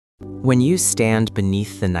When you stand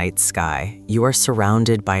beneath the night sky, you are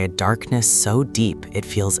surrounded by a darkness so deep it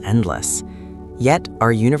feels endless. Yet,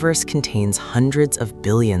 our universe contains hundreds of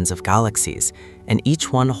billions of galaxies, and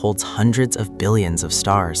each one holds hundreds of billions of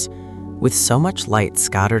stars. With so much light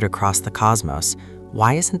scattered across the cosmos,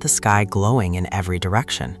 why isn't the sky glowing in every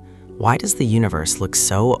direction? Why does the universe look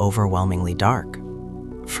so overwhelmingly dark?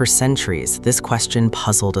 For centuries, this question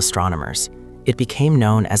puzzled astronomers. It became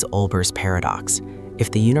known as Olbers Paradox. If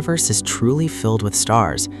the universe is truly filled with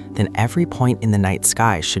stars, then every point in the night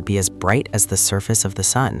sky should be as bright as the surface of the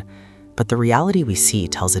sun. But the reality we see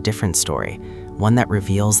tells a different story, one that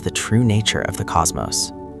reveals the true nature of the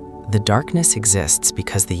cosmos. The darkness exists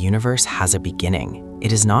because the universe has a beginning.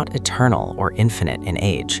 It is not eternal or infinite in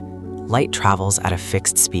age. Light travels at a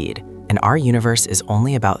fixed speed, and our universe is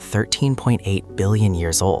only about 13.8 billion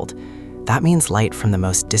years old. That means light from the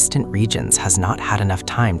most distant regions has not had enough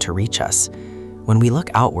time to reach us. When we look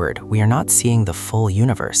outward, we are not seeing the full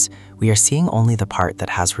universe. We are seeing only the part that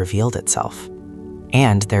has revealed itself.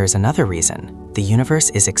 And there is another reason. The universe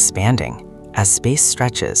is expanding. As space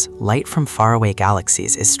stretches, light from faraway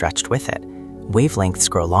galaxies is stretched with it. Wavelengths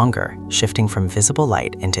grow longer, shifting from visible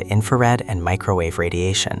light into infrared and microwave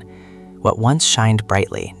radiation. What once shined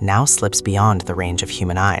brightly now slips beyond the range of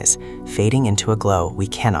human eyes, fading into a glow we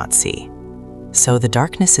cannot see. So the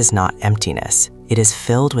darkness is not emptiness. It is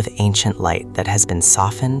filled with ancient light that has been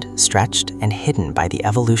softened, stretched, and hidden by the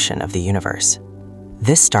evolution of the universe.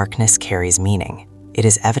 This darkness carries meaning. It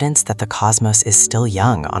is evidence that the cosmos is still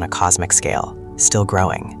young on a cosmic scale, still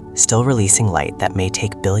growing, still releasing light that may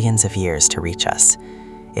take billions of years to reach us.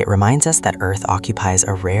 It reminds us that Earth occupies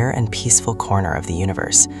a rare and peaceful corner of the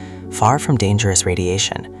universe, far from dangerous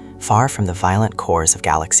radiation, far from the violent cores of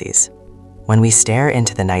galaxies. When we stare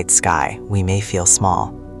into the night sky, we may feel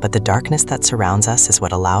small, but the darkness that surrounds us is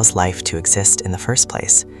what allows life to exist in the first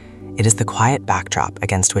place. It is the quiet backdrop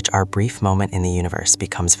against which our brief moment in the universe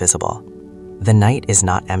becomes visible. The night is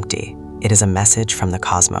not empty. It is a message from the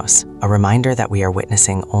cosmos, a reminder that we are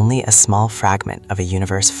witnessing only a small fragment of a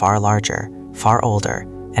universe far larger, far older,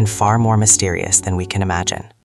 and far more mysterious than we can imagine.